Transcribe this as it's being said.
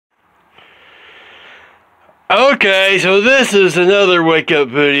Okay, so this is another wake up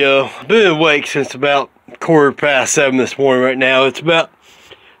video. I've been awake since about 7:15 this morning. Right now it's about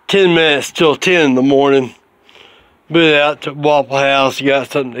 10 minutes till 10 in the morning. Been out to Waffle House,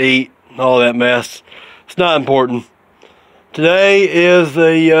 got something to eat, and all that mess. It's not important. Today is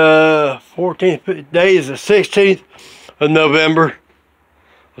the 14th, day is the 16th of November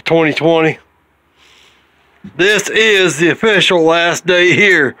of 2020. This is the official last day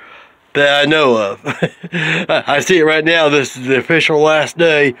here that I know of. I see it right now. This is the official last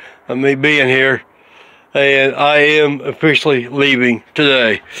day of me being here, and I am officially leaving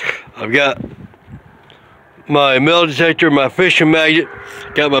today. I've got my metal detector, my fishing magnet,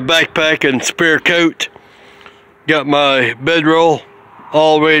 got my backpack and spare coat, got my bedroll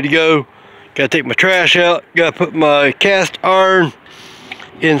all ready to go. Gotta take my trash out, gotta put my cast iron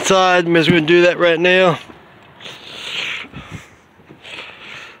inside. I'm just gonna do that right now.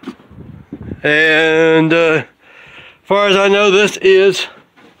 And as far as I know, this is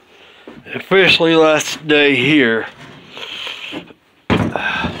officially last day here.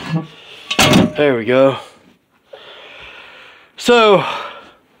 There we go. So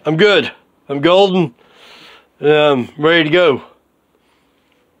I'm good. I'm golden. I'm ready to go.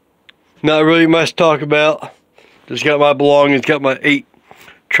 Not really much to talk about. Just got my belongings, got my 8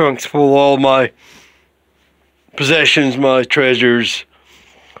 trunks full of all my possessions, my treasures.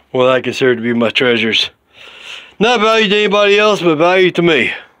 What I consider to be my treasures. Not valued to anybody else, but valued to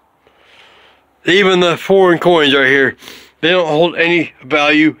me. Even the foreign coins right here, they don't hold any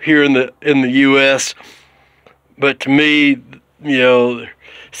value here in the U.S. But to me, you know, they're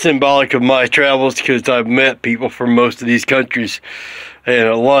symbolic of my travels because I've met people from most of these countries, and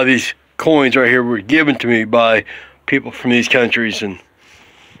a lot of these coins right here were given to me by people from these countries, and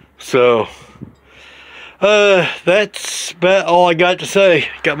so. That's about all I got to say.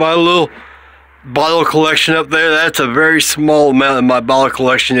 Got my little bottle collection up there. That's a very small amount of my bottle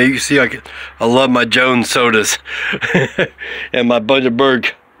collection. You can see I love my Jones sodas and my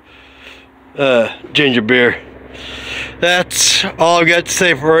Bundaberg ginger beer. That's all I've got to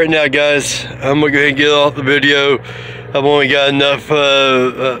say for right now, guys. I'm gonna go ahead and get off the video. I've only got enough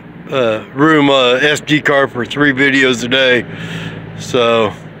room SD card for 3 videos a day,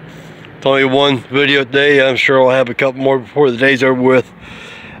 so it's only 1 video a day. I'm sure I'll have a couple more before the day's over with.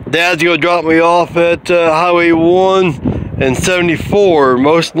 Dad's gonna drop me off at Highway 1 and 74,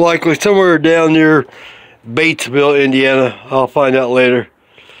 most likely somewhere down near Batesville, Indiana. I'll find out later.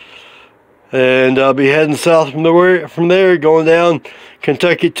 And I'll be heading south from there, going down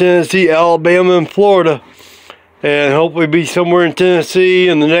Kentucky, Tennessee, Alabama, and Florida. And hopefully be somewhere in Tennessee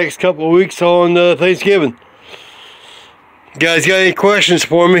in the next couple of weeks on Thanksgiving. You guys got any questions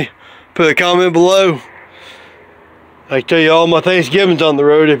for me? Put a comment below. I can tell you all my Thanksgivings on the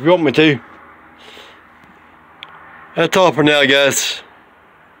road if you want me to. That's all for now, guys.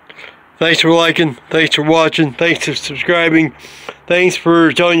 Thanks for liking. Thanks for watching. Thanks for subscribing. Thanks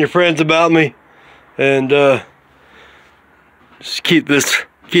for telling your friends about me. And just keep this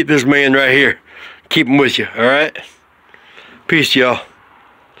man right here. Keep him with you. All right. Peace, y'all.